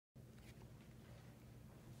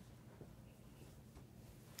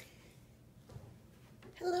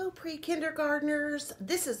Hello, pre-kindergartners.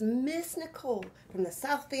 This is Miss Nicole from the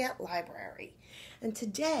South Fayette Library. And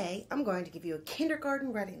today I'm going to give you a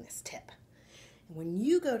kindergarten readiness tip. And when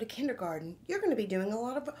you go to kindergarten, you're going to be doing a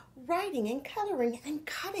lot of writing and coloring and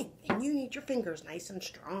cutting. And you need your fingers nice and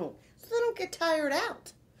strong so they don't get tired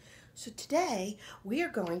out. So today we are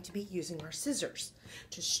going to be using our scissors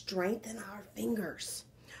to strengthen our fingers.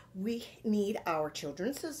 We need our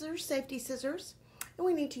children's scissors, safety scissors, and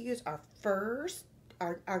we need to use our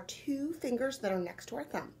our two fingers that are next to our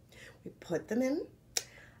thumb. We put them in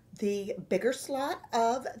the bigger slot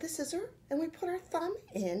of the scissor and we put our thumb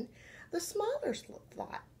in the smaller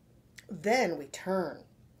slot. Then we turn.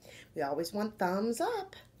 We always want thumbs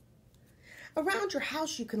up. Around your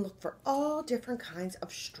house you can look for all different kinds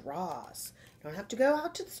of straws. You don't have to go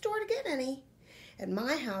out to the store to get any. At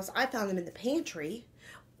my house I found them in the pantry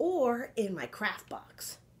or in my craft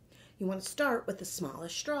box. You want to start with the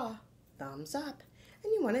smallest straw, thumbs up.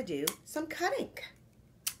 And you want to do some cutting.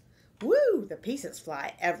 Woo! The pieces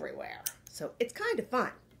fly everywhere. So it's kind of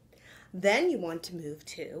fun. Then you want to move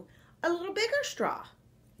to a little bigger straw.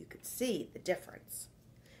 You can see the difference.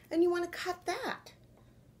 And you want to cut that.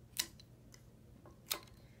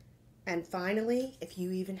 And finally, if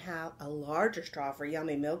you even have a larger straw for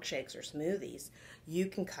yummy milkshakes or smoothies, you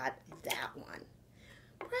can cut that one.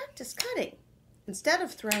 Practice cutting. Instead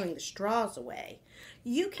of throwing the straws away,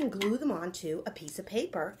 you can glue them onto a piece of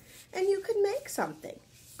paper and you can make something.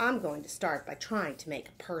 I'm going to start by trying to make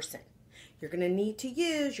a person. You're going to need to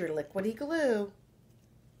use your liquidy glue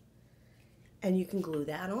and you can glue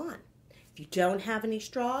that on. If you don't have any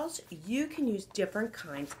straws, you can use different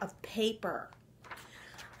kinds of paper.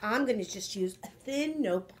 I'm going to just use a thin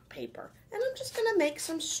notebook paper and I'm just going to make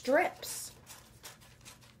some strips.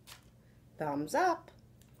 Thumbs up.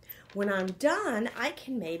 When I'm done, I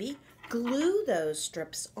can maybe glue those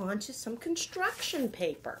strips onto some construction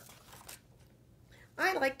paper.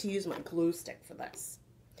 I like to use my glue stick for this.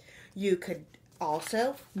 You could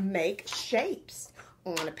also make shapes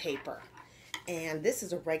on a paper. And this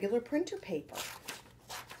is a regular printer paper.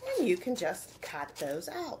 And you can just cut those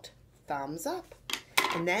out. Thumbs up.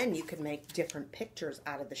 And then you can make different pictures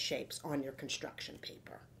out of the shapes on your construction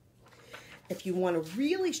paper. If you want to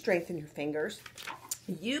really strengthen your fingers,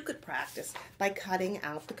 you could practice by cutting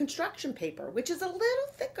out the construction paper, which is a little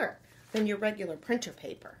thicker than your regular printer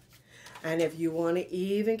paper. And if you want to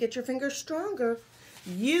even get your fingers stronger,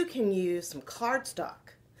 you can use some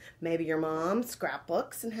cardstock. Maybe your mom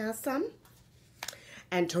scrapbooks and has some.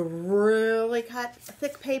 And to really cut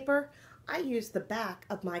thick paper, I use the back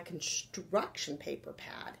of my construction paper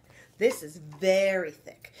pad. This is very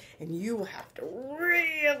thick, and you will have to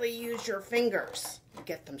really use your fingers to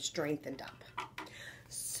get them strengthened up.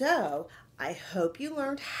 So, I hope you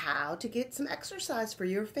learned how to get some exercise for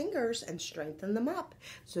your fingers and strengthen them up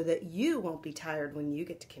so that you won't be tired when you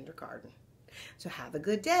get to kindergarten. So have a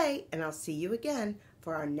good day, and I'll see you again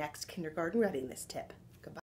for our next kindergarten readiness tip.